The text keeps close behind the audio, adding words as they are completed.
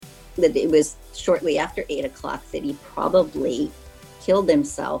that it was shortly after 8 o'clock that he probably killed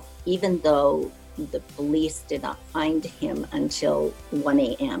himself, even though the police did not find him until 1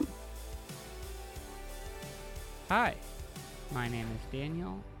 a.m. Hi, my name is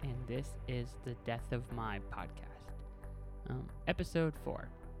Daniel, and this is the Death of My podcast, episode 4,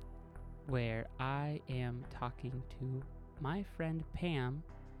 where I am talking to my friend Pam,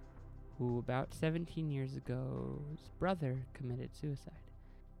 who about 17 years ago's brother committed suicide.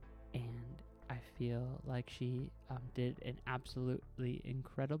 And I feel like she did an absolutely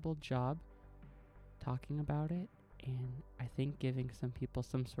incredible job talking about it, and I think giving some people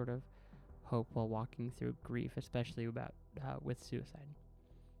some sort of hope while walking through grief, especially about with suicide.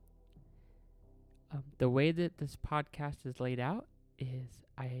 The way that this podcast is laid out is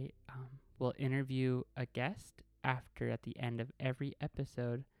I will interview a guest after, at the end of every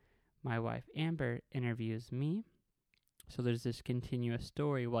episode, my wife Amber interviews me. So there's this continuous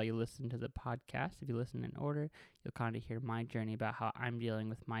story while you listen to the podcast. If you listen in order, you'll kind of hear my journey about how I'm dealing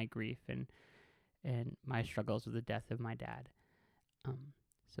with my grief and my struggles with the death of my dad.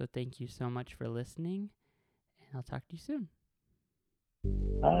 So thank you so much for listening, and I'll talk to you soon.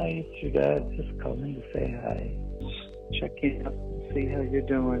 Hi, it's your dad. Just calling to say hi. Check in up and see how you're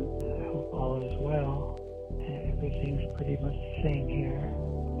doing. I hope all is well. Everything's pretty much the same here.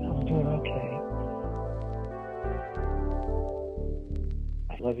 I'm doing okay.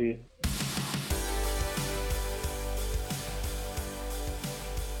 I love you.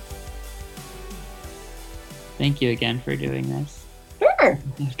 Thank you again for doing this. Sure.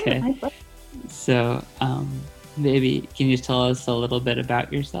 Okay. So, maybe can you tell us a little bit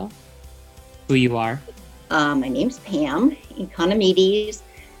about yourself? Who you are? My name's Pam, Economides,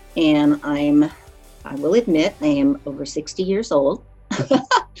 and I will admit, I am over 60 years old. Have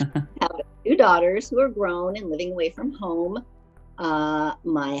 2 daughters who are grown and living away from home.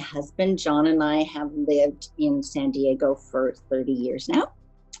 My husband, John, and I have lived in San Diego for 30 years now.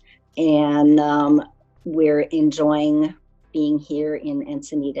 And we're enjoying being here in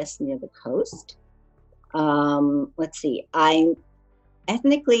Encinitas near the coast. Let's see, I'm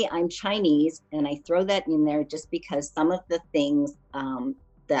Chinese, and I throw that in there just because some of the things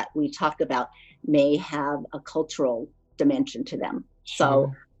that we talk about may have a cultural dimension to them.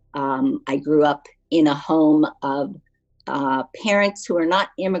 Sure. So I grew up in a home of parents who are not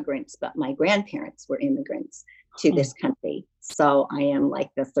immigrants, but my grandparents were immigrants to this country. So I am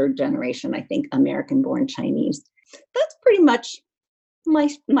like the 3rd generation, I think, American-born Chinese. That's pretty much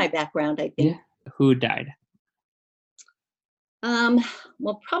my background, I think. Yeah. Who died?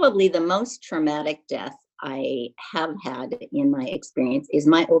 Well, probably the most traumatic death I have had in my experience is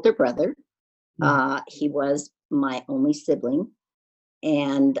my older brother. He was my only sibling,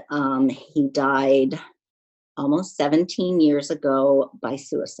 and he died almost 17 years ago by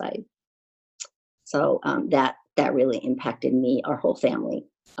suicide. So that really impacted me, our whole family,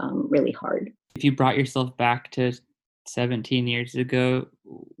 really hard. If you brought yourself back to 17 years ago,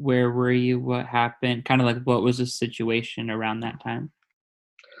 where were you? What happened? Kind of like, what was the situation around that time?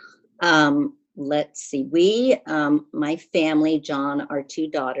 Let's see. My family, John, our 2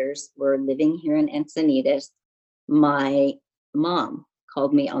 daughters, were living here in Encinitas. My mom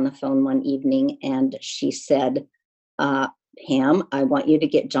called me on the phone one evening, and she said, Pam, I want you to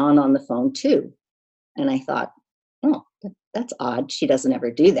get John on the phone too. And I thought, oh, that's odd. She doesn't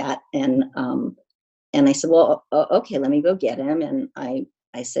ever do that. And I said, well, okay, let me go get him. And I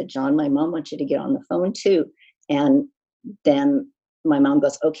said, John, my mom wants you to get on the phone too. And then my mom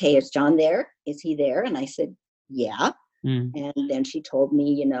goes, okay, is John there? Is he there? And I said, yeah. And then she told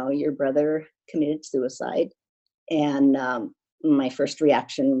me, your brother committed suicide. And my first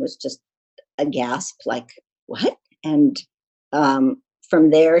reaction was just a gasp, like, what? And from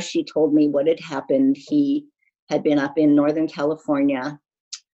there, she told me what had happened. He had been up in Northern California.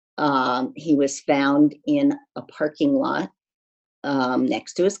 He was found in a parking lot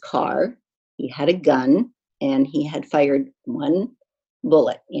next to his car. He had a gun, and he had fired 1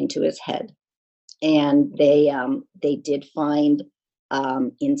 bullet into his head. And they did find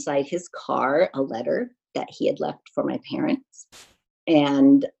inside his car a letter that he had left for my parents.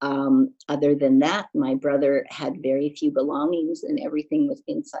 And other than that, my brother had very few belongings, and everything was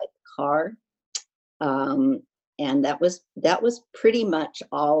inside the car. And that was pretty much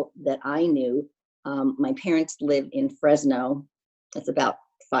all that I knew. My parents live in Fresno. It's about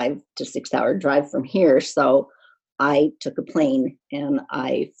 5 to 6 hour drive from here. So I took a plane and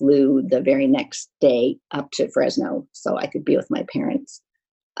I flew the very next day up to Fresno so I could be with my parents.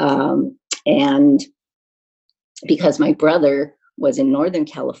 And because my brother was in Northern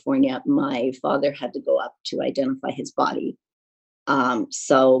California, my father had to go up to identify his body.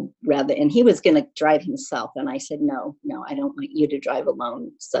 So and he was going to drive himself. And I said, no, I don't want you to drive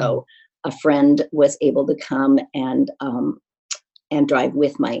alone. So a friend was able to come and drive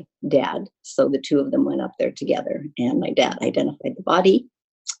with my dad. So the two of them went up there together, and my dad identified the body.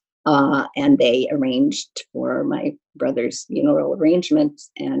 And they arranged for my brother's funeral arrangements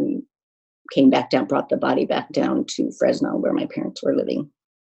and came back down, brought the body back down to Fresno where my parents were living.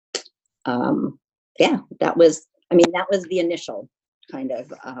 That was the initial kind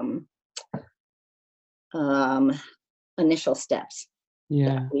of initial steps.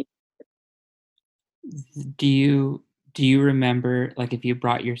 Yeah. Do you remember, like, if you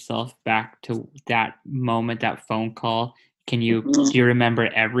brought yourself back to that moment, that phone call, do you remember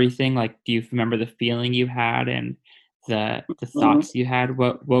everything? Like, do you remember the feeling you had and the thoughts you had?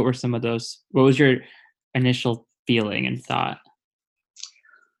 What were some of those? What was your initial feeling and thought?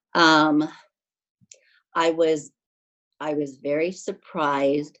 I was very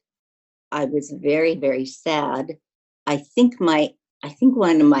surprised. I was very, very sad. I think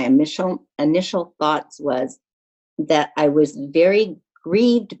one of my initial thoughts was that I was very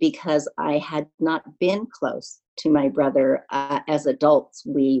grieved because I had not been close to my brother. As adults,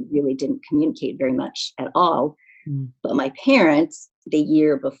 we really didn't communicate very much at all. But my parents, the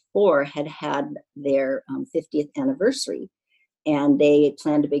year before, had their 50th anniversary, and they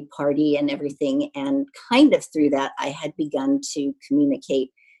planned a big party and everything. And kind of through that, I had begun to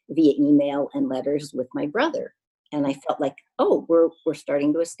communicate via email and letters with my brother. And I felt like, oh, we're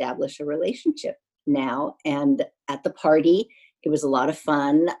starting to establish a relationship now. And at the party, it was a lot of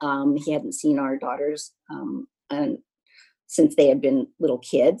fun. He hadn't seen our daughters and since they had been little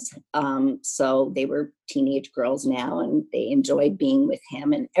kids. So they were teenage girls now, and they enjoyed being with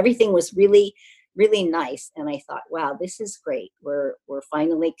him, and everything was really, really nice. And I thought, wow, this is great. We're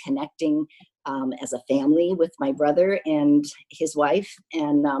finally connecting as a family with my brother and his wife.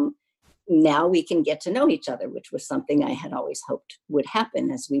 And now we can get to know each other, which was something I had always hoped would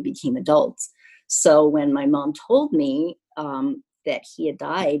happen as we became adults. So when my mom told me that he had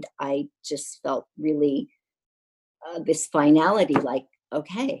died, I just felt really this finality, like,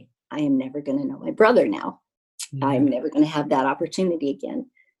 okay, I am never going to know my brother now. I'm never going to have that opportunity again.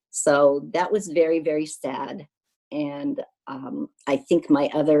 So that was very, very sad. And I think my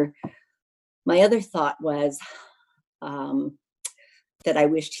other thought was that I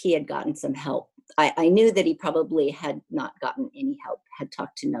wished he had gotten some help. I knew that he probably had not gotten any help, had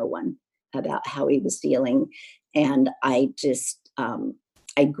talked to no one about how he was feeling. And I just,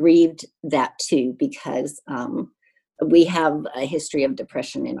 I grieved that too, because we have a history of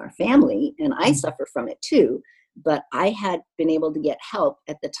depression in our family, and I suffer from it too. But I had been able to get help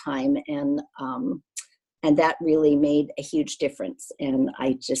at the time, and that really made a huge difference. And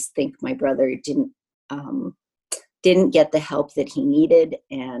I just think my brother didn't get the help that he needed,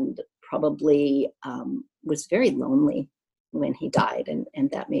 and probably was very lonely when he died, and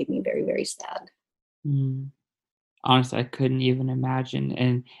that made me very, very sad. Honestly, I couldn't even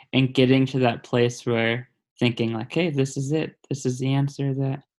imagine, and getting to that place where thinking like, hey, this is it. This is the answer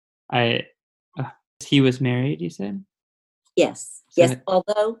that I. He was married, you said? Yes. So Yes.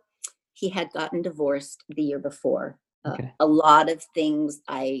 Although he had gotten divorced the year before. Okay. A lot of things,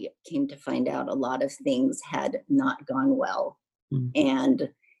 I came to find out, a lot of things had not gone well. And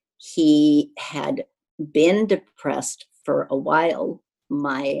he had been depressed for a while.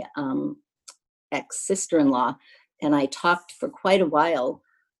 My ex-sister-in-law and I talked for quite a while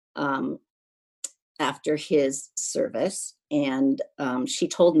after his service. And she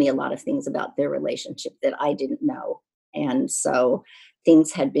told me a lot of things about their relationship that I didn't know. And so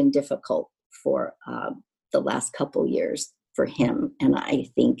things had been difficult for the last couple years for him. And I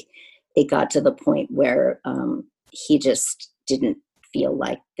think it got to the point where he just didn't feel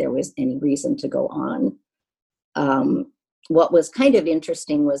like there was any reason to go on. What was kind of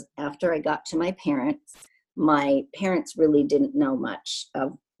interesting was after I got to my parents really didn't know much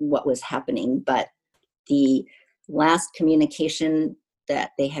of what was happening, but the last communication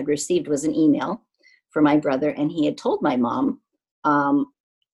that they had received was an email for my brother, and he had told my mom,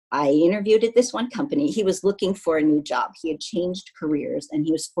 I interviewed at this one company. He was looking for a new job. He had changed careers, and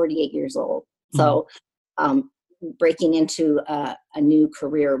he was 48 years old. So breaking into a new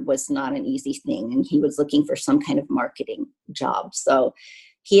career was not an easy thing, and he was looking for some kind of marketing job. So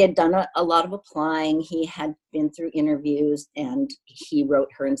he had done a lot of applying. He had been through interviews, and he wrote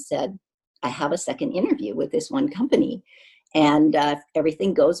her and said, I have a second interview with this one company. And if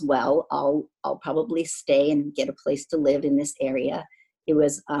everything goes well, I'll probably stay and get a place to live in this area. It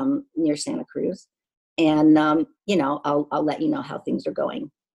was near Santa Cruz. And, I'll let you know how things are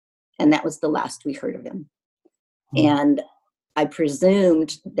going. And that was the last we heard of him. And I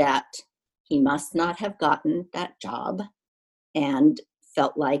presumed that he must not have gotten that job and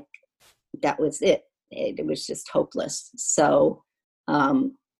felt like that was it. It was just hopeless. So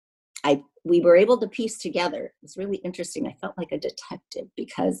we were able to piece together. It was really interesting. I felt like a detective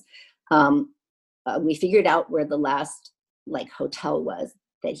because we figured out where the last hotel was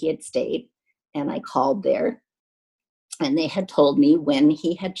that he had stayed, and I called there, and they had told me when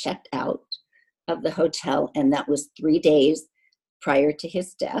he had checked out of the hotel, and that was 3 days prior to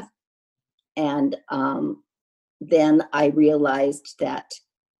his death. And then I realized that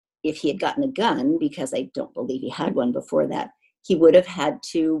if he had gotten a gun, because I don't believe he had one before that, he would have had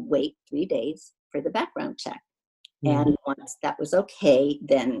to wait 3 days for the background check. Yeah. And once that was okay,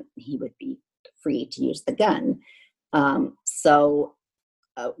 then he would be free to use the gun.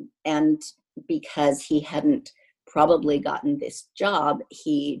 And because he hadn't probably gotten this job,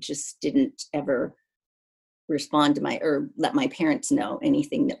 he just didn't ever respond to or let my parents know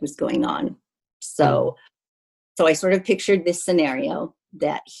anything that was going on. So I sort of pictured this scenario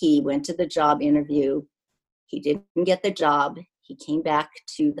that he went to the job interview, he didn't get the job, he came back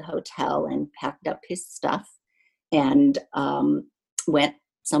to the hotel and packed up his stuff and went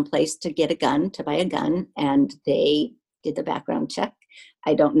someplace to buy a gun, and they did the background check.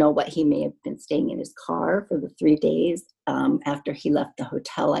 I don't know what he may have been staying in his car for the 3 days after he left the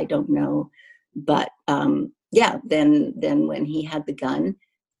hotel. I don't know. But then when he had the gun,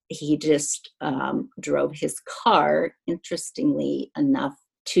 he just drove his car, interestingly enough,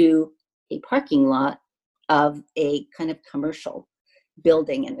 to a parking lot of a kind of commercial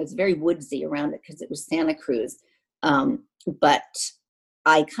building. And it was very woodsy around it because it was Santa Cruz. But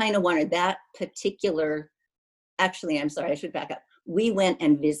I kind of wanted that particular, actually, I'm sorry, I should back up. We went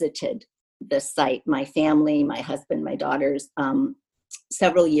and visited the site, my family, my husband, my daughters.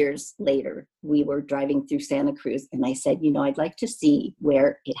 Several years later, we were driving through Santa Cruz, and I said, I'd like to see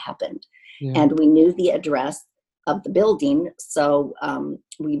where it happened. Yeah. And we knew the address of the building. So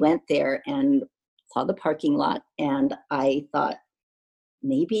we went there and saw the parking lot, and I thought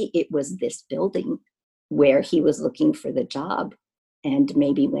maybe it was this building where he was looking for the job. And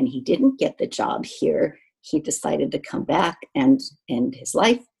maybe when he didn't get the job here, he decided to come back and end his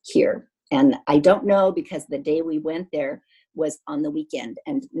life here. And I don't know, because the day we went there was on the weekend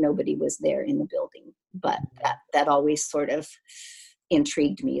and nobody was there in the building. But that always sort of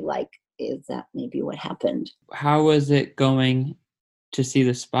intrigued me, like, is that maybe what happened? How was it going to see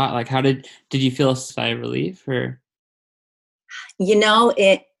the spot? Like, how did you feel a sigh of relief, or?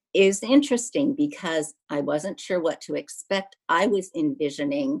 It is interesting because I wasn't sure what to expect. I was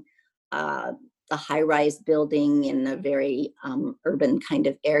envisioning a high-rise building in a very urban kind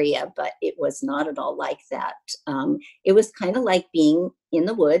of area, but it was not at all like that. It was kind of like being in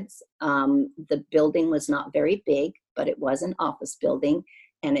the woods. The building was not very big, but it was an office building,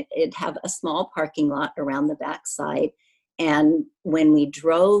 and it had a small parking lot around the backside. And when we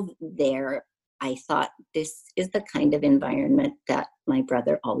drove there, I thought, this is the kind of environment that my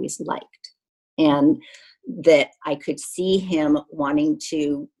brother always liked, and that I could see him wanting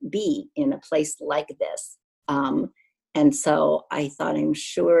to be in a place like this. And so I thought, I'm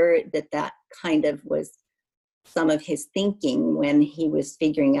sure that kind of was some of his thinking when he was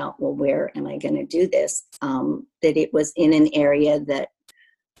figuring out, well, where am I going to do this? That it was in an area that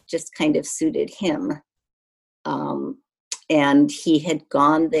just kind of suited him. And he had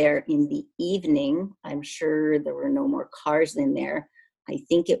gone there in the evening. I'm sure there were no more cars in there. I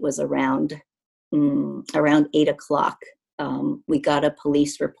think it was around 8 o'clock. We got a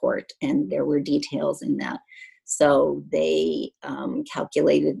police report, and there were details in that. So they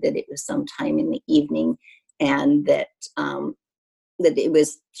calculated that it was sometime in the evening, and that it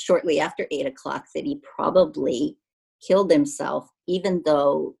was shortly after 8 o'clock that he probably killed himself, even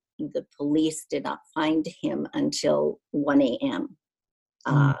though the police did not find him until 1 a.m.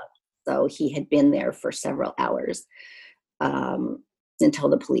 So he had been there for several hours until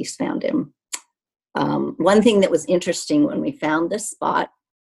the police found him. One thing that was interesting when we found this spot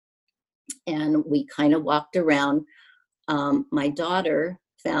and we kind of walked around, my daughter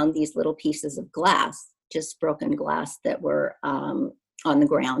found these little pieces of glass, just broken glass, that were on the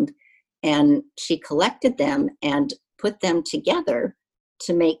ground. And she collected them and put them together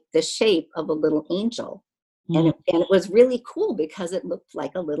to make the shape of a little angel. And it was really cool because it looked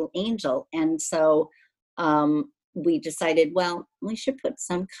like a little angel. And so we decided, well, we should put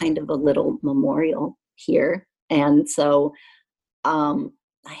some kind of a little memorial here. And so I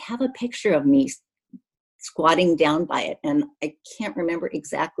have a picture of me squatting down by it. And I can't remember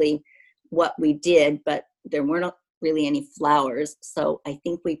exactly what we did, but there weren't really any flowers. So I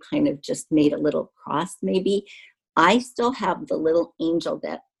think we kind of just made a little cross maybe. I still have the little angel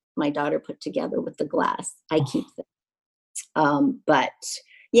that my daughter put together with the glass. I keep them. But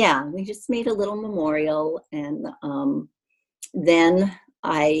yeah, we just made a little memorial, and then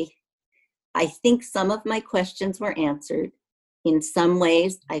I think some of my questions were answered. In some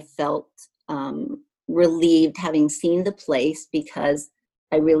ways, I felt relieved having seen the place, because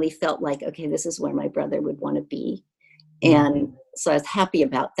I really felt like, okay, this is where my brother would want to be. And so I was happy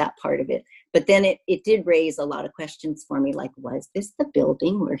about that part of it. But then it did raise a lot of questions for me, like, was this the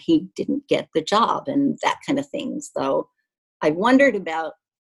building where he didn't get the job, and that kind of thing. So I wondered about,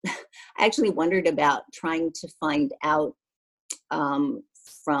 I actually wondered about trying to find out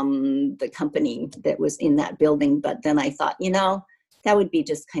from the company that was in that building. But then I thought, that would be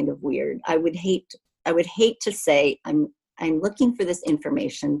just kind of weird. I would hate to say I'm looking for this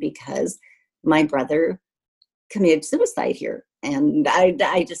information because my brother committed suicide here. And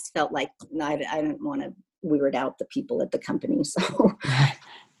I just felt like, no, I didn't want to weird out the people at the company. So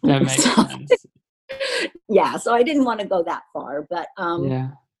that makes sense. Yeah, so I didn't want to go that far, but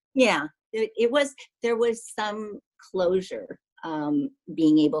yeah, there was some closure,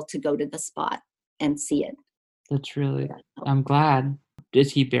 being able to go to the spot and see it. That's really, I'm glad.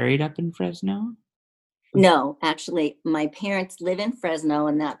 Is he buried up in Fresno? No, actually, my parents live in Fresno,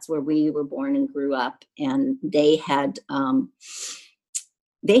 and that's where we were born and grew up. And they had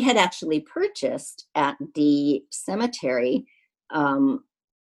actually purchased at the cemetery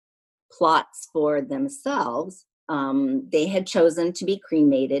plots for themselves. They had chosen to be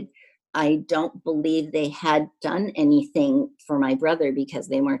cremated. I don't believe they had done anything for my brother because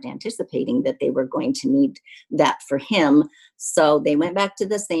they weren't anticipating that they were going to need that for him. So they went back to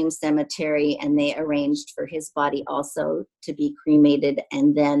the same cemetery, and they arranged for his body also to be cremated.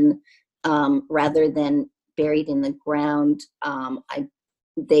 And then rather than buried in the ground,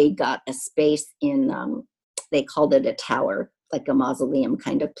 they got a space in, they called it a tower, like a mausoleum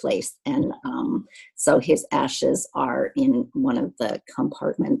kind of place. And so his ashes are in one of the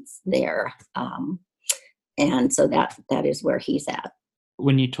compartments there. And so that is where he's at.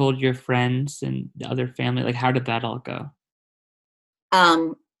 When you told your friends and the other family, like, how did that all go?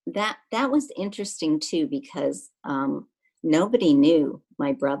 That was interesting too, because nobody knew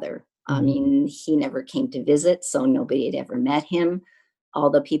my brother. I mean, he never came to visit, so nobody had ever met him. All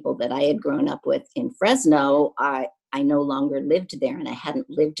the people that I had grown up with in Fresno, I no longer lived there, and I hadn't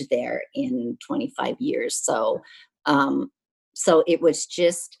lived there in 25 years. So it was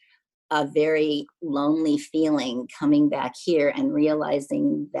just a very lonely feeling coming back here and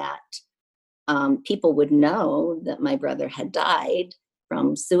realizing that people would know that my brother had died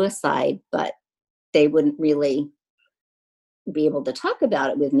from suicide, but they wouldn't really be able to talk about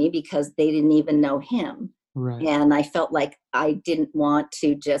it with me because they didn't even know him. Right. And I felt like I didn't want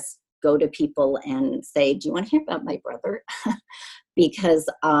to just go to people and say, do you want to hear about my brother? Because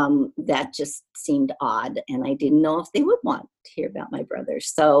that just seemed odd, and I didn't know if they would want to hear about my brother.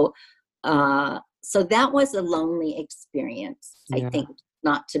 So that was a lonely experience, I think,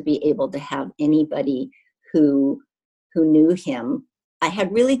 not to be able to have anybody who knew him. I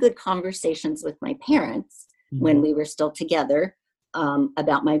had really good conversations with my parents when we were still together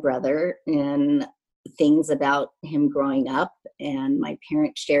about my brother and things about him growing up, and my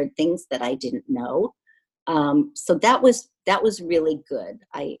parents shared things that I didn't know. So that was really good.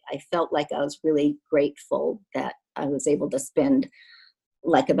 I felt like I was really grateful that I was able to spend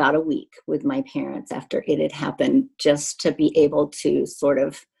like about a week with my parents after it had happened, just to be able to sort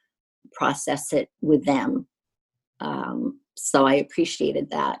of process it with them. So I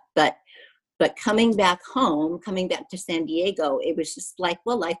appreciated that. But coming back home, coming back to San Diego, it was just like,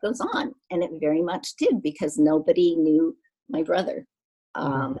 well, life goes on. And it very much did, because nobody knew my brother.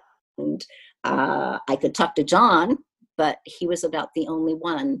 And I could talk to John, but he was about the only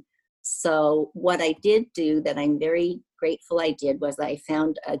one. So what I did do that I'm very grateful I did was I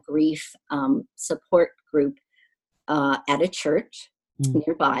found a grief support group at a church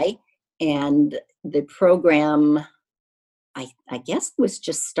nearby. And the program, I guess, was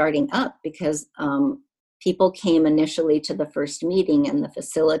just starting up, because people came initially to the first meeting, and the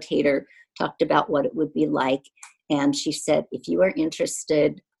facilitator talked about what it would be like. And she said, if you are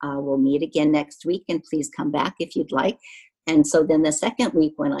interested, we'll meet again next week, and please come back if you'd like. And so then the second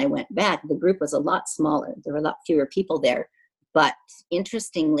week when I went back, the group was a lot smaller. There were a lot fewer people there. But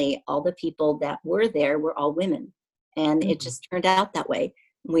interestingly, all the people that were there were all women. And it just turned out that way.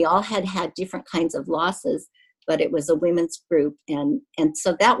 We all had different kinds of losses, but it was a women's group. And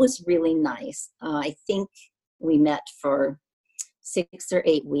so that was really nice. I think we met for 6 or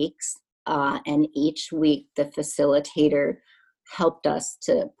 8 weeks. And each week the facilitator helped us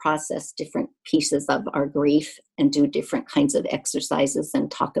to process different pieces of our grief and do different kinds of exercises and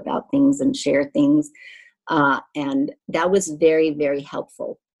talk about things and share things. And that was very, very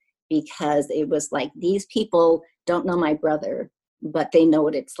helpful, because it was like, these people don't know my brother, but they know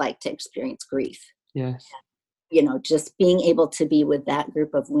what it's like to experience grief. Yes. Just being able to be with that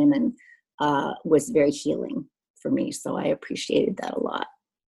group of women was very healing for me. So I appreciated that a lot.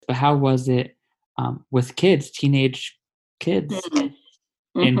 But how was it with teenage kids,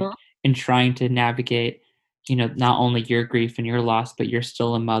 Mm-hmm. in trying to navigate, not only your grief and your loss, but you're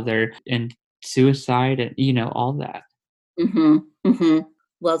still a mother, and suicide and, all that? Mm-hmm. Mm-hmm.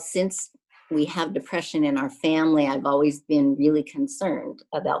 Well, since we have depression in our family, I've always been really concerned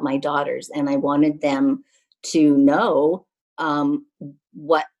about my daughters, and I wanted them to know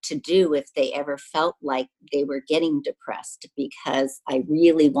what to do if they ever felt like they were getting depressed, because I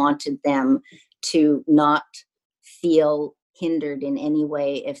really wanted them to not feel hindered in any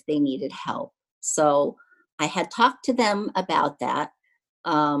way if they needed help. So I had talked to them about that.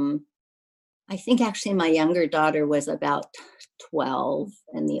 I think actually my younger daughter was about 12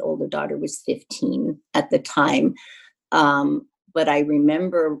 and the older daughter was 15 at the time. But I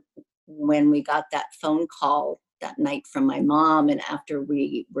remember when we got that phone call that night from my mom, and after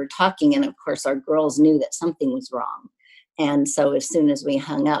we were talking, and of course our girls knew that something was wrong. And so as soon as we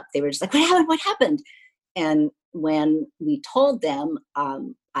hung up, they were just like, "What happened? What happened?" And when we told them,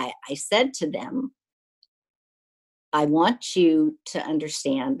 I said to them, "I want you to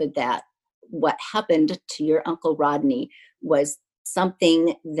understand that what happened to your Uncle Rodney was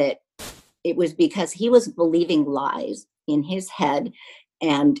something that it was because he was believing lies in his head,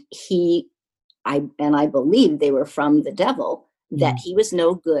 and I believe they were from the devil, that he was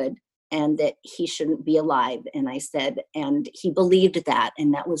no good and that he shouldn't be alive." And I said, and he believed that,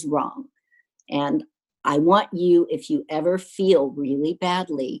 and that was wrong. And I want you, if you ever feel really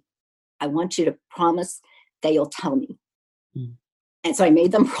badly, I want you to promise that you'll tell me. Mm. And so I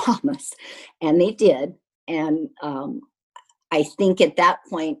made them promise, and they did. And I think at that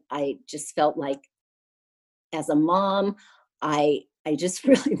point, I just felt like, as a mom, I just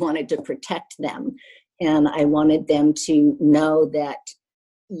really wanted to protect them. And I wanted them to know that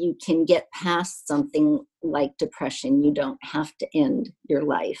you can get past something like depression. You don't have to end your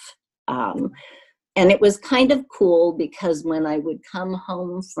life. And it was kind of cool, because when I would come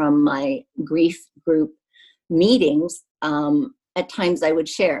home from my grief group meetings, at times I would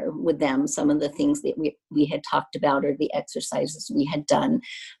share with them some of the things that we had talked about, or the exercises we had done.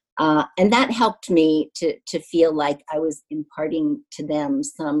 And that helped me to feel like I was imparting to them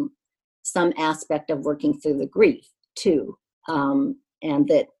some aspect of working through the grief too, and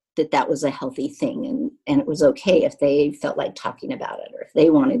that was a healthy thing, and it was okay if they felt like talking about it, or if they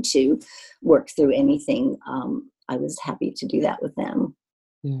wanted to work through anything. I was happy to do that with them.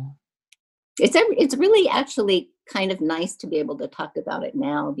 Yeah. It's really actually kind of nice to be able to talk about it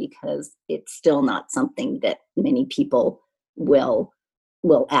now, because it's still not something that many people will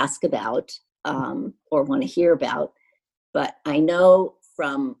ask about, or want to hear about. But I know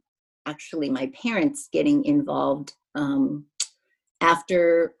from actually my parents getting involved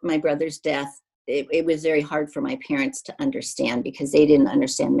after my brother's death, it was very hard for my parents to understand, because they didn't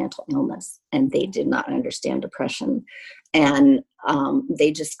understand mental illness and they did not understand depression. And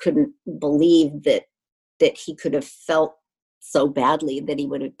they just couldn't believe that he could have felt so badly that he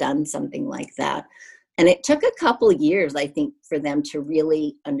would have done something like that. And it took a couple of years, I think, for them to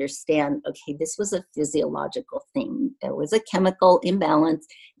really understand, okay, this was a physiological thing. There was a chemical imbalance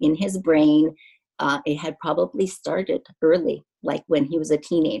in his brain. It had probably started early, like when he was a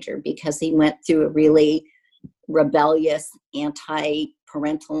teenager, because he went through a really rebellious,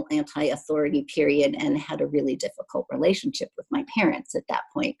 anti-parental, anti-authority period, and had a really difficult relationship with my parents at that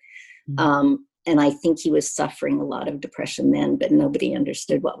point. Mm-hmm. And I think he was suffering a lot of depression then, but nobody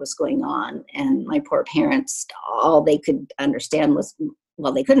understood what was going on. And my poor parents, all they could understand was,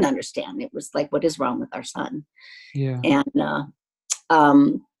 well, they couldn't understand. It was like, what is wrong with our son? Yeah.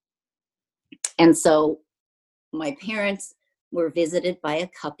 And so my parents were visited by a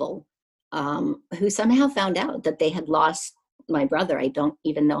couple who somehow found out that they had lost my brother. I don't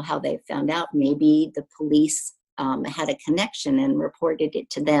even know how they found out. Maybe the police had a connection and reported it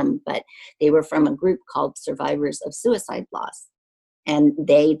to them, but they were from a group called Survivors of Suicide Loss. And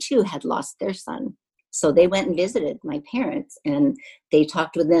they too had lost their son. So they went and visited my parents, and they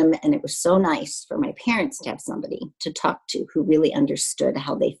talked with them. And it was so nice for my parents to have somebody to talk to who really understood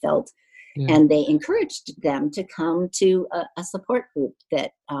how they felt. Yeah. And they encouraged them to come to a support group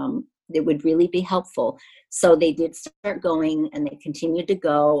that would really be helpful. So they did start going, and they continued to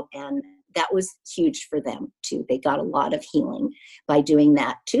go, and that was huge for them too. They got a lot of healing by doing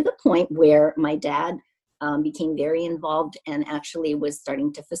that, to the point where my dad became very involved and actually was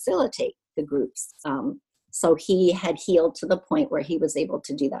starting to facilitate the groups. So he had healed to the point where he was able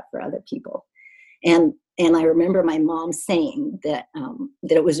to do that for other people. And I remember my mom saying that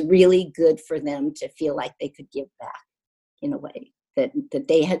that it was really good for them to feel like they could give back in a way, that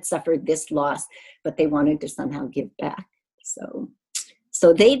they had suffered this loss, but they wanted to somehow give back. So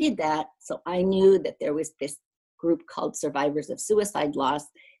they did that. So I knew that there was this group called Survivors of Suicide Loss,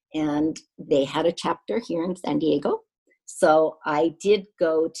 and they had a chapter here in San Diego. So I did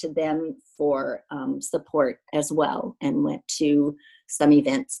go to them for support as well, and went to some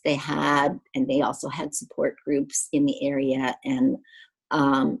events they had, and they also had support groups in the area, and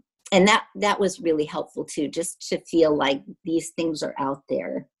that was really helpful too, just to feel like these things are out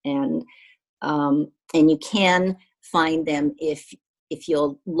there, and you can find them if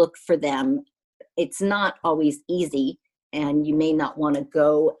you'll look for them. It's not always easy, and you may not want to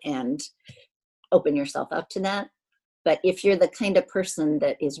go and open yourself up to that. But if you're the kind of person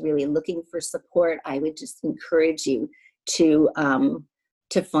that is really looking for support, I would just encourage you to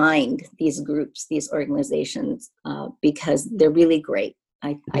find these groups, these organizations, because they're really great.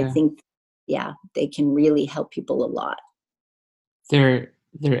 I think, they can really help people a lot. They're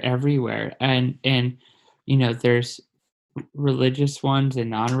everywhere, and there's religious ones and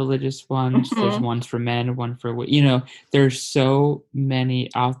non-religious ones. Mm-hmm. There's ones for men, one for there's so many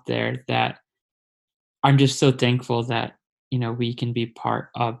out there that I'm just so thankful that we can be part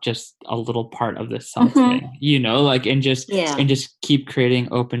of, just a little part of this something, and just keep creating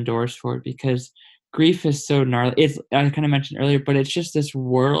open doors for it, because grief is so gnarly. I kind of mentioned earlier, but it's just this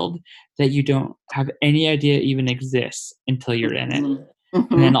world that you don't have any idea even exists until you're in it.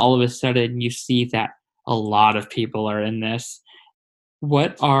 Mm-hmm. And then all of a sudden you see that a lot of people are in this.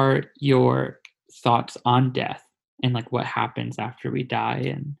 What are your thoughts on death and like what happens after we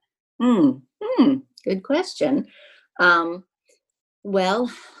die? And good question.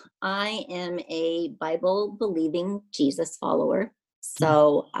 Well, I am a Bible-believing Jesus follower.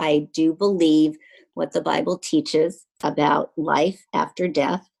 So I do believe what the Bible teaches about life after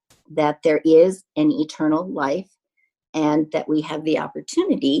death, that there is an eternal life, and that we have the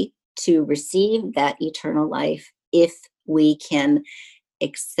opportunity to receive that eternal life if we can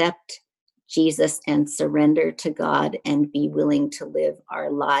accept Jesus and surrender to God and be willing to live our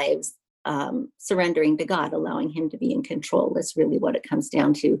lives surrendering to God, allowing him to be in control. Is really what it comes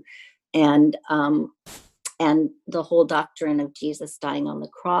down to. And the whole doctrine of Jesus dying on the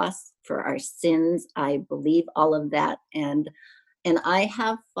cross for our sins, I believe all of that. And I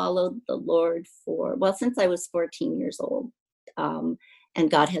have followed the Lord since I was 14 years old. And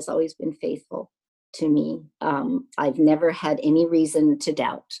God has always been faithful to me. I've never had any reason to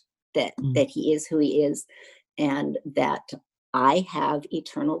doubt that he is who he is, and that I have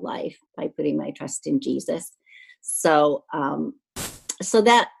eternal life by putting my trust in Jesus. So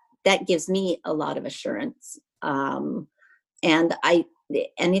that gives me a lot of assurance. And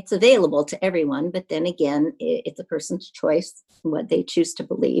it's available to everyone, but then again, it's a person's choice what they choose to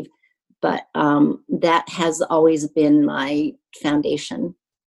believe. But that has always been my foundation,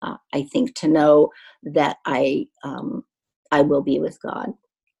 I think, to know that I will be with God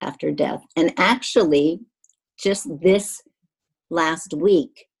after death. And actually, just this last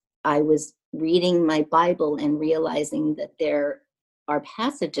week, I was reading my Bible and realizing that there are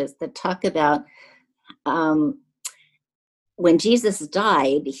passages that talk about when Jesus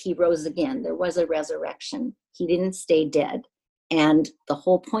died, he rose again. There was a resurrection. He didn't stay dead. And the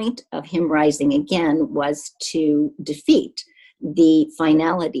whole point of him rising again was to defeat the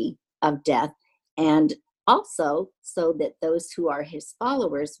finality of death, and also so that those who are his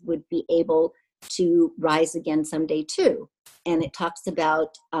followers would be able to rise again someday too. And it talks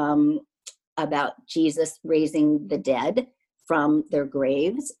about Jesus raising the dead from their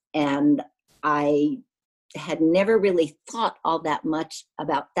graves. And I had never really thought all that much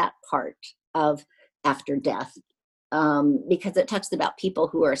about that part of after death, because it talks about people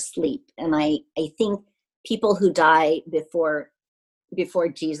who are asleep. And I think people who die before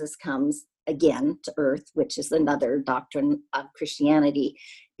Jesus comes again to earth, which is another doctrine of Christianity,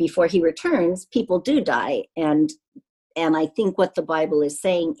 before he returns, people do die. And I think what the Bible is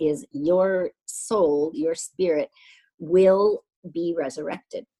saying is your soul, your spirit will be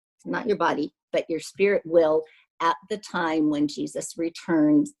resurrected. Not your body, but your spirit will, at the time when Jesus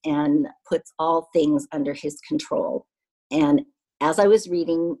returns and puts all things under his control. And as I was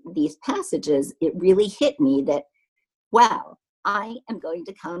reading these passages, it really hit me that, wow, I am going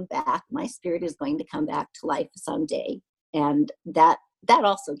to come back. My spirit is going to come back to life someday. And that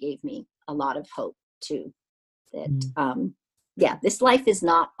also gave me a lot of hope too. That Mm. this life is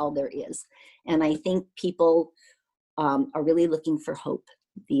not all there is, and I think people are really looking for hope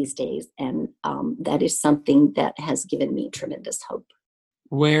these days, and that is something that has given me tremendous hope.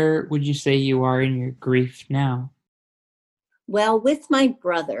 Where would you say you are in your grief now? Well, with my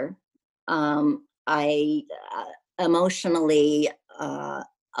brother, I emotionally,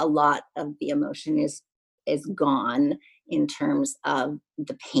 a lot of the emotion is gone in terms of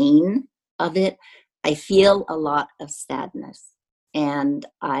the pain of it. I feel a lot of sadness, and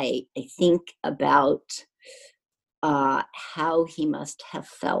I think about how he must have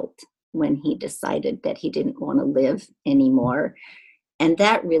felt when he decided that he didn't want to live anymore. And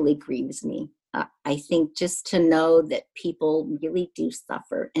that really grieves me. I think just to know that people really do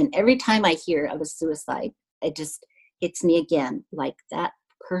suffer. And every time I hear of a suicide, it just hits me again, like that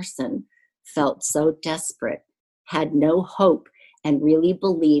person felt so desperate, had no hope, and really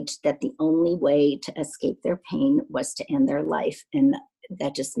believed that the only way to escape their pain was to end their life. And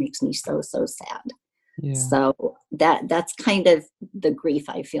that just makes me so, so sad. Yeah. So that's kind of the grief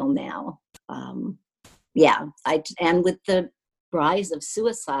I feel now. And with the rise of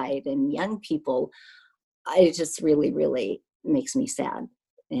suicide and young people, it just really, really makes me sad.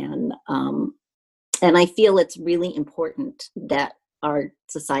 And I feel it's really important that our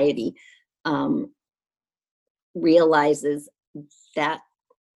society realizes that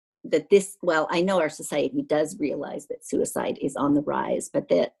I know our society does realize that suicide is on the rise, but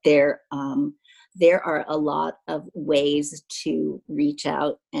that there are a lot of ways to reach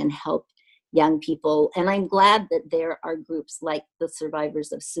out and help young people. And I'm glad that there are groups like the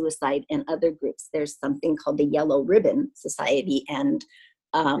Survivors of Suicide and other groups. There's something called the Yellow Ribbon Society, and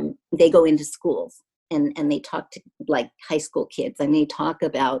they go into schools and they talk to like high school kids, and they talk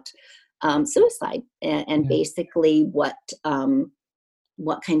about suicide and Yeah. basically what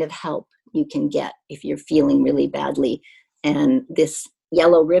kind of help you can get if you're feeling really badly. And this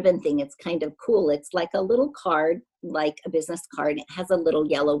yellow ribbon thing, it's kind of cool. It's like a little card, like a business card. It has a little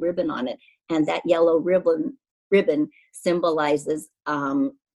yellow ribbon on it. And that yellow ribbon symbolizes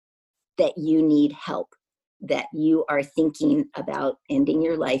that you need help, that you are thinking about ending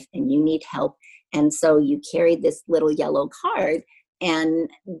your life and you need help. And so you carry this little yellow card, and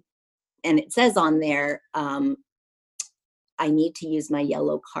it says on there, I need to use my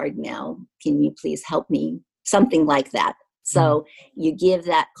yellow card now. Can you please help me? Something like that. So you give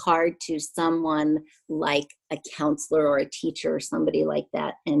that card to someone like a counselor or a teacher or somebody like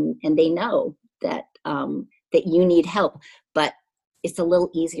that, and they know that that you need help. But it's a little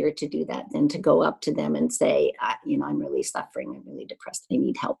easier to do that than to go up to them and say, I'm really suffering. I'm really depressed. I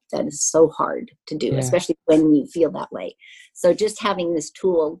need help. That is so hard to do, Yeah. especially when you feel that way. So just having this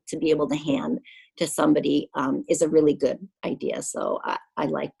tool to be able to hand to somebody is a really good idea. So I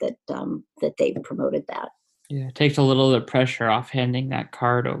like that that they promoted that. Yeah. It takes a little of the pressure off handing that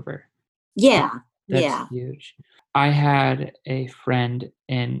card over. Yeah, That's yeah. huge. I had a friend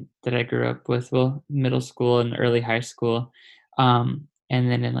that I grew up with, well, middle school and early high school. And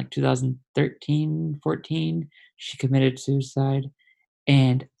then in like 2013, 14, she committed suicide.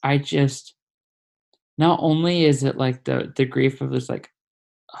 And I just, not only is it like the grief of this like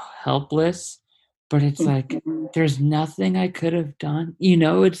helpless, but it's like Mhm, there's nothing I could have done.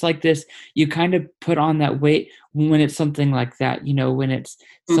 It's like this, you kind of put on that weight when it's something like that, when it's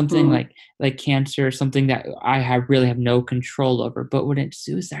something mhm, like cancer, something that I really have no control over. But when it's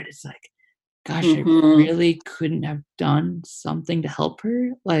suicide, it's like, gosh, I mhm, really couldn't have done something to help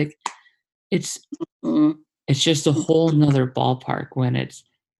her. Like it's mhm. it's just a whole nother ballpark when it's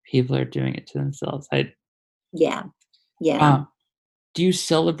people are doing it to themselves. Yeah, yeah. Um, do you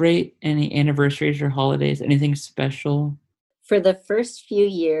celebrate any anniversaries or holidays? Anything special? For the first few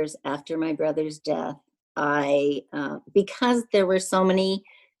years after my brother's death, because there were so many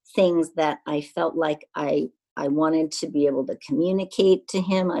things that I felt like I wanted to be able to communicate to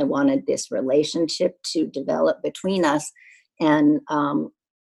him. I wanted this relationship to develop between us, and um,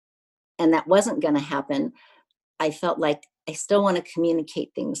 and that wasn't going to happen. I felt like I still want to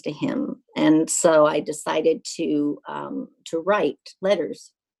communicate things to him, and so I decided to write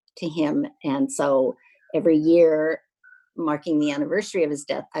letters to him. And so every year, marking the anniversary of his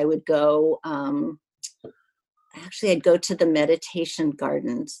death, I would go. Actually, I'd go to the meditation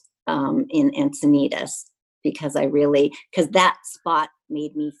gardens in Encinitas because because that spot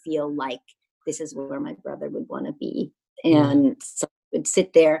made me feel like this is where my brother would want to be. Yeah. And so I would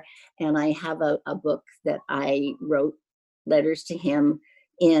sit there, and I have a book that I wrote letters to him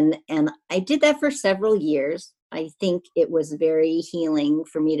in, and I did that for several years. I think it was very healing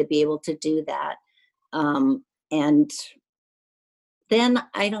for me to be able to do that. And then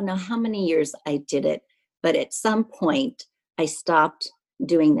I don't know how many years I did it, but at some point I stopped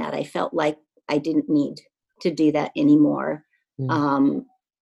doing that. I felt like I didn't need to do that anymore. Yeah.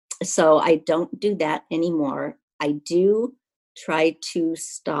 So I don't do that anymore. I do try to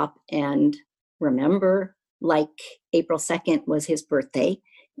stop and remember, like April 2nd was his birthday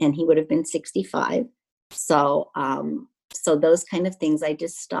and he would have been 65. So, so those kind of things, I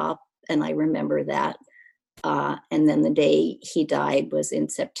just stop and I remember that. And then the day he died was in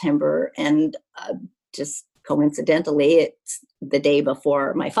September, and just coincidentally, it's the day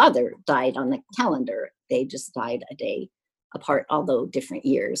before my father died on the calendar. They just died a day apart, although different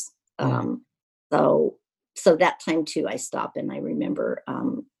years. Yeah. So, so that time too, I stop and I remember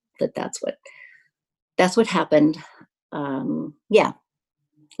that's what happened. Yeah,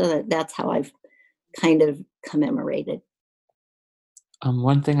 so that's how I've kind of commemorated.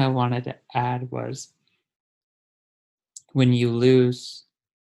 One thing I wanted to add was when you lose,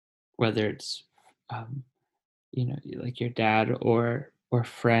 whether it's like your dad or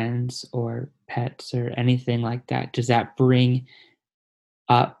friends or pets or anything like that, does that bring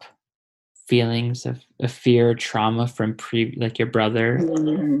up feelings of fear or trauma from like your brother?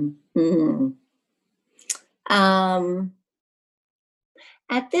 Mhm. Mhm. Um,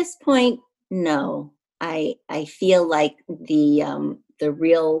 at this point, no. I feel like the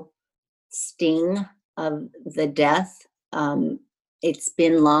real sting of the death, it's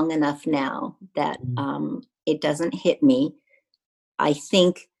been long enough now that Mm, it doesn't hit me. I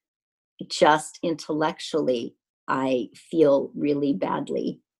think just intellectually, I feel really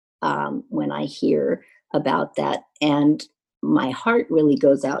badly when I hear about that. And my heart really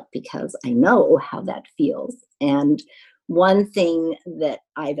goes out because I know how that feels. And one thing that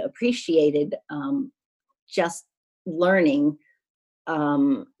I've appreciated, just learning,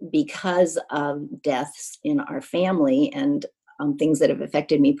 because of deaths in our family and things that have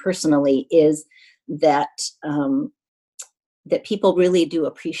affected me personally, is that that people really do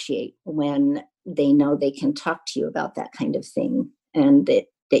appreciate when they know they can talk to you about that kind of thing, and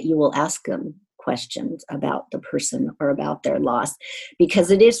that you will ask them questions about the person or about their loss,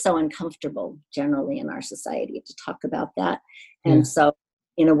 because it is so uncomfortable generally in our society to talk about that. yeah. And so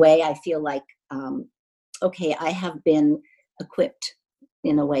in a way I feel like, okay, I have been equipped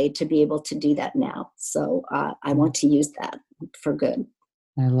in a way to be able to do that now. So I Yeah. want to use that for good.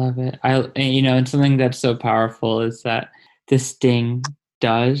 I love it. And something that's so powerful is that the sting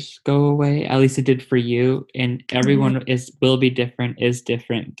does go away. At least it did for you. And Mhm. everyone will be different, is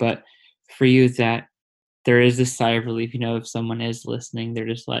different. But for you, that there is this sigh of relief. If someone is listening, they're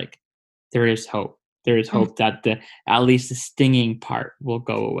just like, there is hope. There is Mhm. hope that at least the stinging part will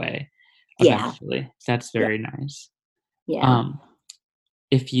go away Yeah, eventually. That's yeah, very nice. yeah. Um,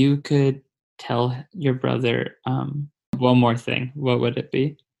 if you could tell your brother one more thing, what would it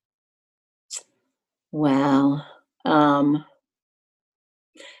be? Wow. Um,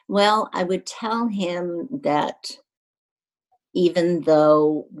 well, I would tell him that even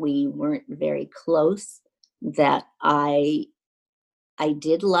though we weren't very close, that I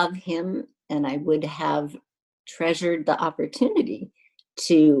did love him and I would have treasured the opportunity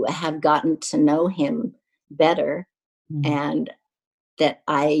to have gotten to know him better, Mm, and that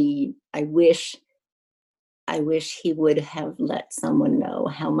I wish he would have let someone know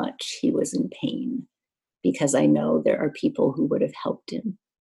how much he was in pain, because I know there are people who would have helped him.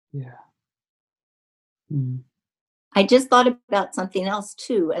 yeah. Mm, I just thought about something else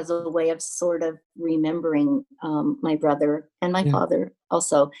too, as a way of sort of remembering my brother and my yeah. father.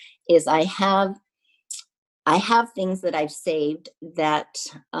 Also, is I have things that I've saved that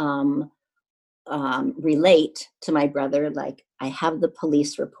relate to my brother. Like I have the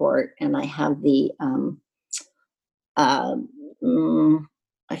police report, and I have the um, mm,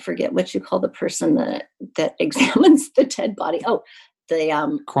 I forget what you call the person that examines the dead body. Oh, the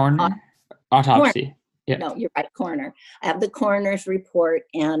Corner? coroner. Autopsy. Yeah. No, you're right, coroner. I have the coroner's report,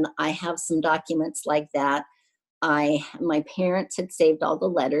 and I have some documents like that. My parents had saved all the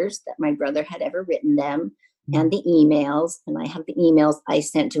letters that my brother had ever written them, and Mm, the emails, and I have the emails I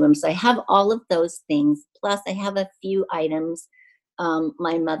sent to him. So I have all of those things. Plus, I have a few items.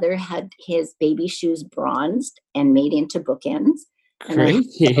 My mother had his baby shoes bronzed and made into bookends, and I have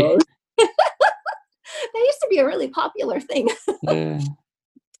crazy. those. That used to be a really popular thing. Yeah.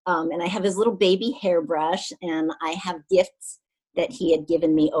 And I have his little baby hairbrush, and I have gifts that he had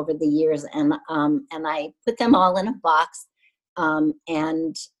given me over the years, and I put them all in a box.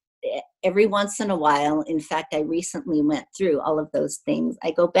 And every once in a while, in fact, I recently went through all of those things.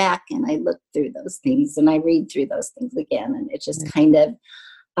 I go back and I look through those things, and I read through those things again, and it just Yeah. kind of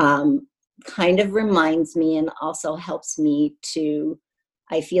um, kind of reminds me and also helps me to,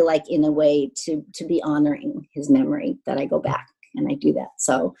 I feel like in a way to be honoring his memory, that I go back and I do that.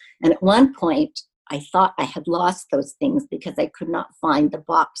 So, and at one point I thought I had lost those things because I could not find the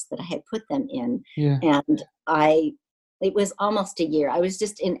box that I had put them in. Yeah. And it was almost a year. I was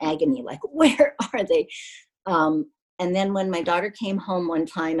just in agony, like, where are they? And then when my daughter came home one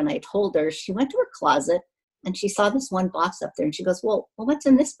time and I told her, she went to her closet and she saw this one box up there and she goes, well, what's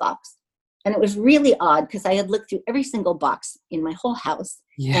in this box? And it was really odd because I had looked through every single box in my whole house.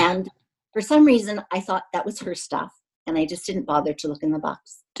 Yeah. And for some reason, I thought that was her stuff. And I just didn't bother to look in the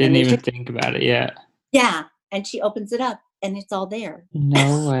box. Didn't even think about it yet. Yeah. And she opens it up and it's all there.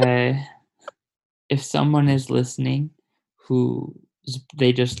 No way. If someone is listening who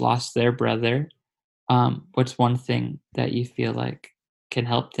they just lost their brother, what's one thing that you feel like can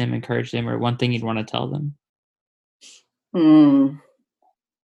help them, encourage them, or one thing you'd want to tell them?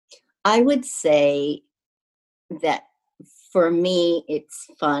 I would say that for me, it's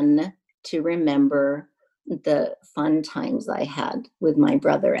fun to remember the fun times I had with my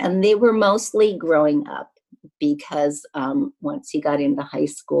brother. And they were mostly growing up because once he got into high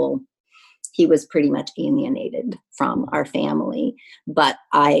school, he was pretty much alienated from our family. But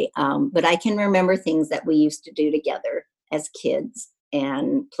I can remember things that we used to do together as kids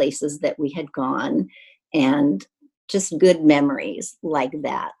and places that we had gone and just good memories like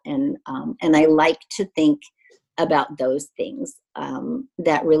that. And I like to think about those things.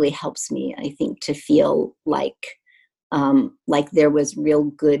 That really helps me, I think, to feel like there was real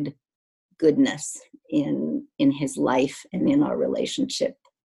goodness in his life and in our relationship.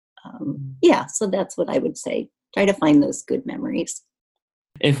 So that's what I would say. Try to find those good memories.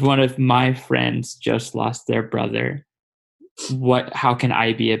 If one of my friends just lost their brother, how can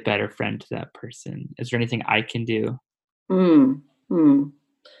I be a better friend to that person? Is there anything I can do?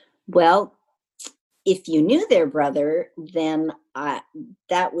 Well, if you knew their brother, then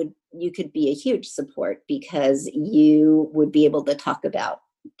you could be a huge support because you would be able to talk about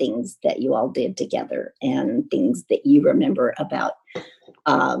things that you all did together and things that you remember about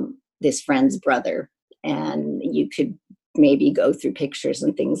this friend's brother. And you could maybe go through pictures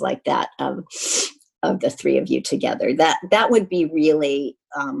and things like that of the three of you together. That would be really,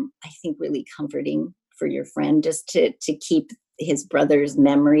 I think, really comforting for your friend, just to keep his brother's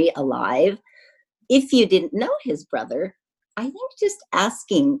memory alive. If you didn't know his brother, I think just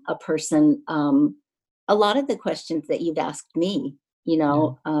asking a person a lot of the questions that you've asked me,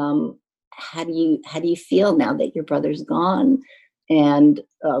 how do you feel now that your brother's gone? And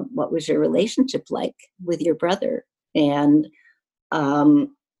what was your relationship like with your brother? And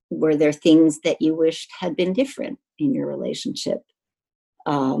were there things that you wished had been different in your relationship?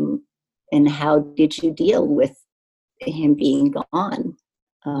 And how did you deal with him being gone?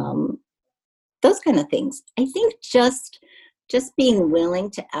 Those kind of things. I think just being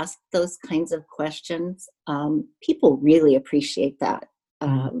willing to ask those kinds of questions, people really appreciate that.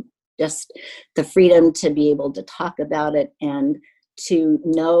 Just the freedom to be able to talk about it and to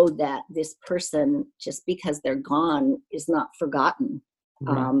know that this person, just because they're gone, is not forgotten.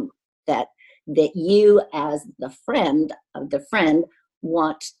 Right. That you, as the friend of the friend,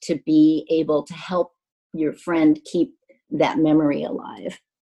 want to be able to help your friend keep that memory alive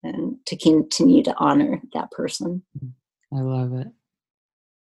and to continue to honor that person. I love it.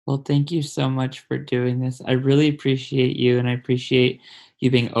 Well, thank you so much for doing this. I really appreciate you, and I appreciate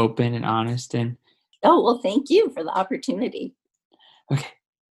you being open and honest. And Oh, well, thank you for the opportunity. okay,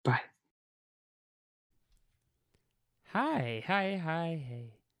 bye.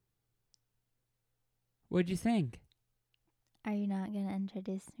 Hey. What'd you think? Are you not going to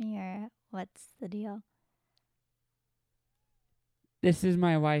introduce me, or what's the deal? This is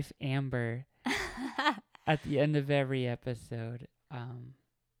my wife, Amber. At the end of every episode,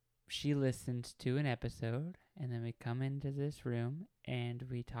 she listens to an episode, and then we come into this room, and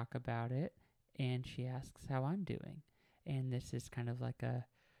we talk about it, and she asks how I'm doing. And this is kind of like a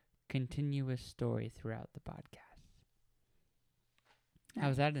continuous story throughout the podcast. Nice.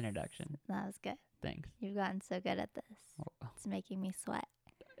 How's that introduction? That was good. Thanks. You've gotten so good at this. Oh, It's making me sweat.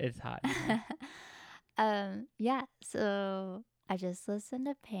 it's hot. Yeah, so I just listened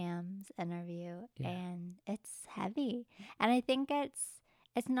to Pam's interview, and it's heavy. And I think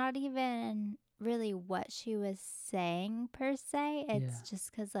it's not even really what she was saying per se. It's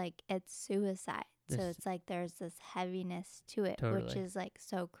just because, like, it's suicide. So it's like there's this heaviness to it, which is, like,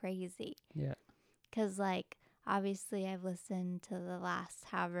 so crazy. Yeah. Because, like, obviously I've listened to the last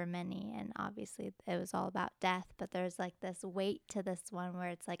however many, and obviously it was all about death, but there's, like, this weight to this one where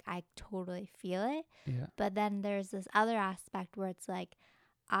it's like I totally feel it. Yeah. But then there's this other aspect where it's like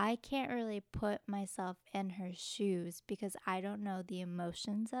I can't really put myself in her shoes because I don't know the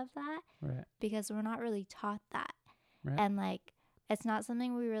emotions of that Right. because we're not really taught that. Right. And like, it's not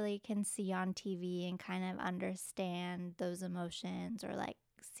something we really can see on TV and kind of understand those emotions or like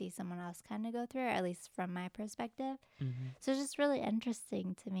see someone else kind of go through it, at least from my perspective. Mm-hmm. So it's just really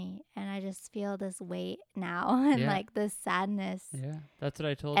interesting to me. And I just feel this weight now and Yeah. like this sadness. Yeah. That's what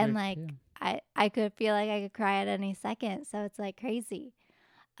I told And her like, too. I could feel like I could cry at any second. So it's like crazy.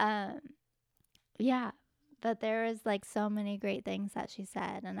 Yeah. But there was like so many great things that she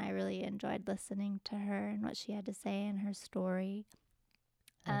said. And I really enjoyed listening to her and what she had to say and her story.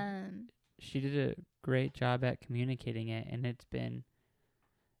 She did a great job at communicating it, and it's been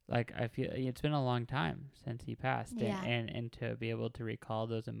like, I feel it's been a long time since he passed. Yeah. And to be able to recall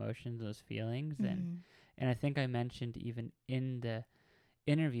those emotions, those feelings, Mm-hmm. and I think I mentioned even in the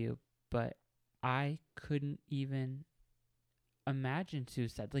interview, but I couldn't even imagine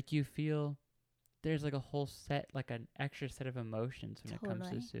suicide. Like, you feel there's like a whole set, like an extra set of emotions when it comes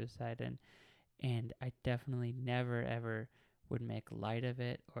to Totally. suicide, and I definitely never ever would make light of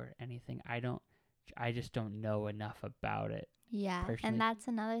it or anything. I just don't know enough about it. Yeah. Personally. And that's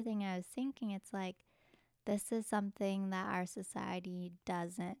another thing I was thinking. It's like, this is something that our society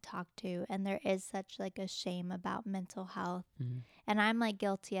doesn't talk to. And there is such like a shame about mental health. Mm-hmm. And I'm like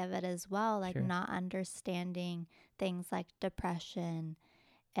guilty of it as well. Like Sure. not understanding things like depression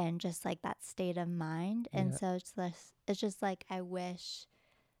and just like that state of mind. And Yeah. so it's just like, I wish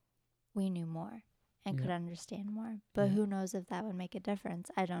we knew more and could understand more. But who knows if that would make a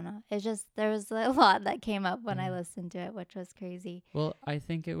difference? I don't know. It's just, there was a lot that came up when I listened to it, which was crazy. Well, I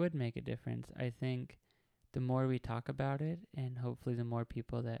think it would make a difference. I think the more we talk about it, and hopefully the more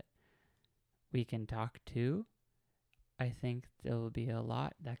people that we can talk to, I think there will be a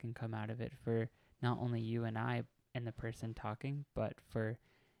lot that can come out of it for not only you and I and the person talking, but for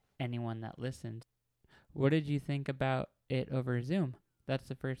anyone that listens. What did you think about it over Zoom? That's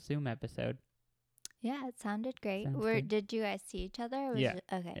the first Zoom episode. Yeah, it sounded great. Sounds good. Did you guys see each other? Or was Yeah.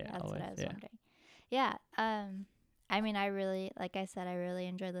 Okay, Yeah, that's always, what I was yeah. wondering. Yeah. I mean, I really, like I said, I really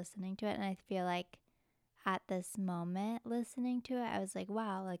enjoyed listening to it, and I feel like at this moment listening to it, I was like,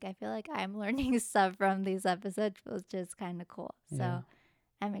 wow, like I feel like I'm learning stuff from these episodes, which is kind of cool. Yeah. So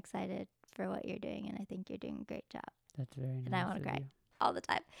I'm excited for what you're doing, and I think you're doing a great job. That's very nice. And I want to of cry you. all the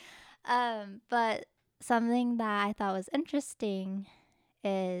time. But something that I thought was interesting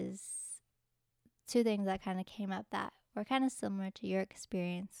is two things that kind of came up that were kind of similar to your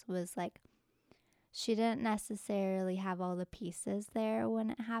experience was like, she didn't necessarily have all the pieces there when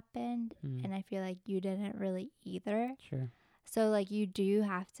it happened. And I feel like you didn't really either. Sure. So like you do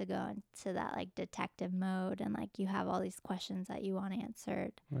have to go into that like detective mode and like you have all these questions that you want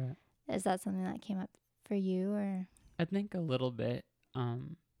answered. Right. Is that something that came up for you or? I think a little bit.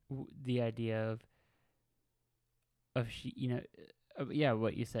 The idea of she,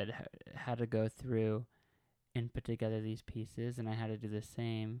 what you said, how to go through and put together these pieces, and I had to do the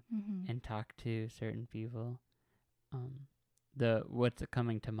same and talk to certain people. What's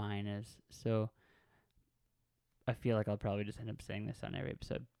coming to mind is, so I feel like I'll probably just end up saying this on every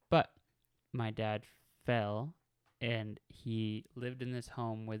episode, but my dad fell, and he lived in this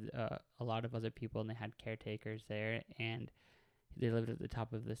home with a lot of other people, and they had caretakers there, and they lived at the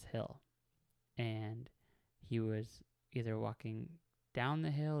top of this hill, and he was either walking down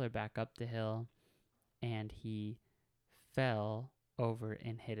the hill or back up the hill, and he fell over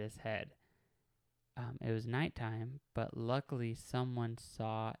and hit his head. It was nighttime, but luckily someone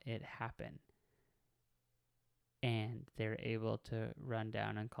saw it happen, and they were able to run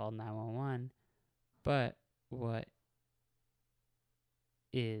down and call 911. But what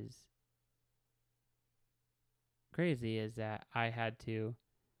is crazy is that I had to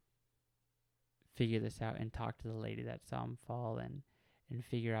figure this out and talk to the lady that saw him fall, and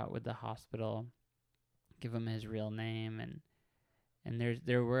figure out with the hospital, give him his real name, and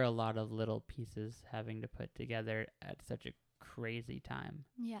there were a lot of little pieces having to put together at such a crazy time.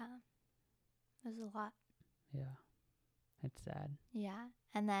 Yeah. There's a lot. Yeah. It's sad. Yeah.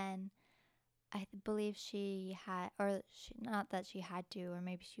 And then I believe she had, not that she had to, or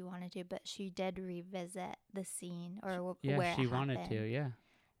maybe she wanted to, but she did revisit the scene or where she it wanted happened. to, yeah.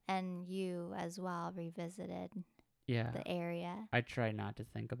 And you as well revisited the area. I try not to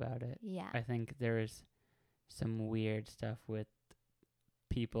think about it. Yeah. I think there is some weird stuff with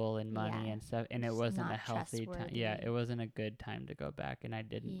people and money and stuff, and it wasn't a healthy time. Yeah, it wasn't a good time to go back, and I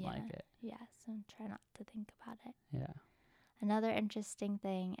didn't like it. Yeah, so try not to think about it. Yeah. Another interesting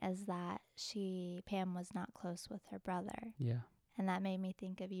thing is that Pam was not close with her brother. Yeah. And that made me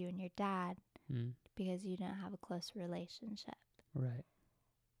think of you and your dad Mm. because you didn't have a close relationship. Right.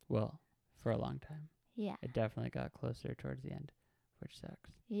 Well, for a long time. Yeah. It definitely got closer towards the end, which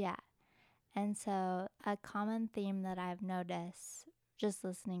sucks. Yeah. And so a common theme that I've noticed just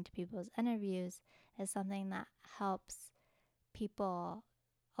listening to people's interviews is something that helps people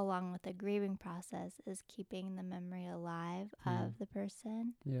along with the grieving process is keeping the memory alive of the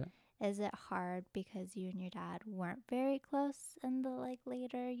person. Yeah. Is it hard because you and your dad weren't very close in the like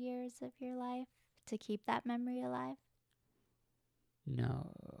later years of your life to keep that memory alive?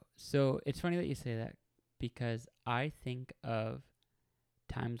 No. So it's funny that you say that because I think of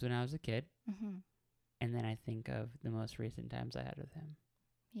times when I was a kid, Mm-hmm. and then I think of the most recent times I had with him.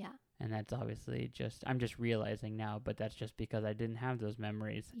 Yeah. And that's obviously I'm just realizing now, but that's just because I didn't have those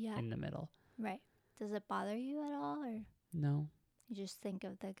memories in the middle. Right. Does it bother you at all, or No. you just think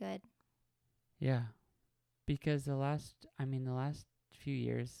of the good? Yeah. Because the last few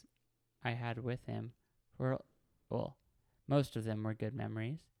years I had with him were, well, most of them were good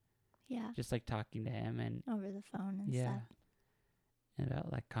memories. Yeah. Just like talking to him and Over the phone and yeah. stuff. And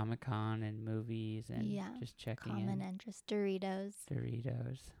about like Comic-Con and movies and just checking Common in. interest. Doritos.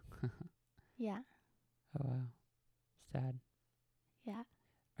 Yeah. Oh, wow. Sad. Yeah.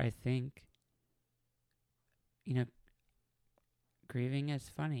 I think, grieving is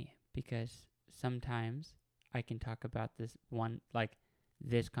funny because sometimes I can talk about this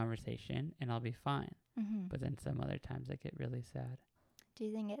conversation and I'll be fine. Mm-hmm. But then some other times I get really sad. Do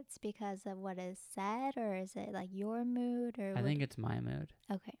you think it's because of what is said, or is it like your mood, or I think it's my mood.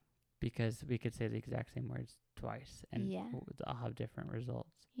 Okay. Because we could say the exact same words twice and I'll have different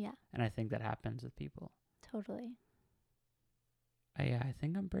results. Yeah. And I think that happens with people. Totally. I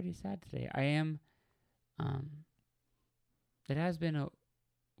think I'm pretty sad today. I am. It has been a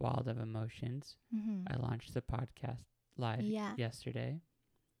wild of emotions. Mm-hmm. I launched the podcast live yesterday,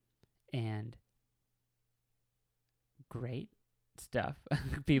 and great stuff.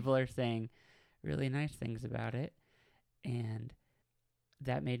 People are saying really nice things about it, and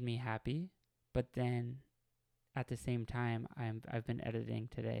that made me happy. But then, at the same time, I've been editing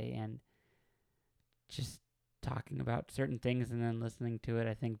today and just talking about certain things and then listening to it.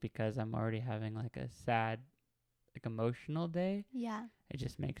 I think because I'm already having like a sad, like emotional day. Yeah. It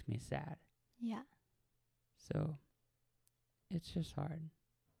just makes me sad. Yeah. So it's just hard.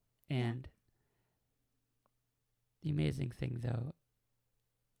 And the amazing thing though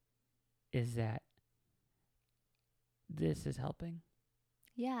is that this is helping.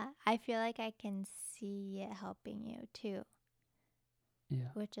 Yeah. I feel like I can see it helping you too. Yeah.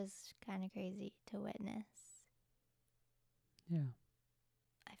 Which is kind of crazy to witness. Yeah.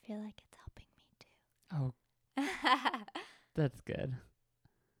 I feel like it's helping me too. Oh, that's good.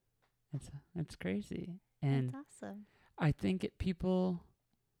 It's crazy. And that's awesome. I think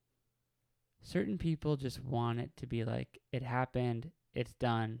certain people just want it to be like, it happened, it's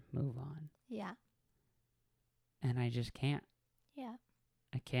done, move on. Yeah. And I just can't. Yeah.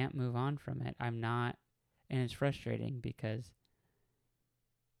 I can't move on from it. I'm not, and it's frustrating because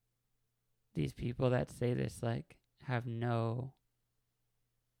these people that say this like have no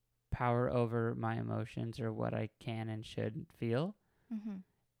power over my emotions or what I can and should feel. Mm-hmm.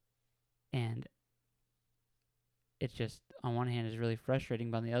 And it's just, on one hand, is really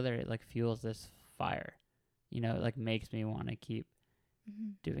frustrating, but on the other, it like fuels this fire. It like makes me want to keep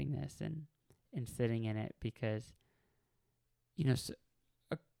doing this and sitting in it because,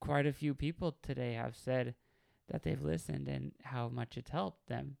 quite a few people today have said that they've listened and how much it's helped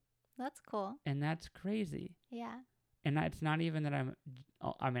them. That's cool. And that's crazy. Yeah. And it's not even that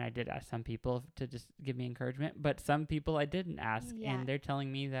I did ask some people to just give me encouragement, but some people I didn't ask. Yeah. And they're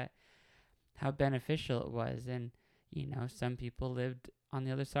telling me that how beneficial it was. And, some people lived on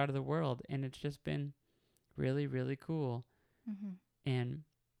the other side of the world. And it's just been really, really cool. Mm-hmm. And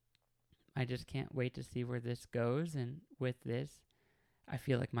I just can't wait to see where this goes. And with this, I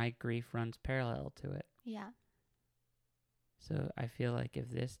feel like my grief runs parallel to it. Yeah. So I feel like if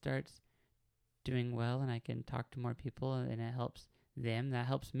this starts doing well and I can talk to more people and it helps them, that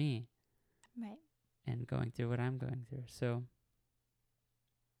helps me. Right. And going through what I'm going through. So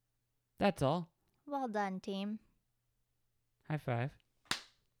that's all. Well done, team. High five.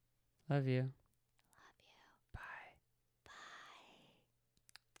 Love you. Love you. Bye.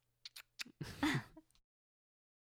 Bye.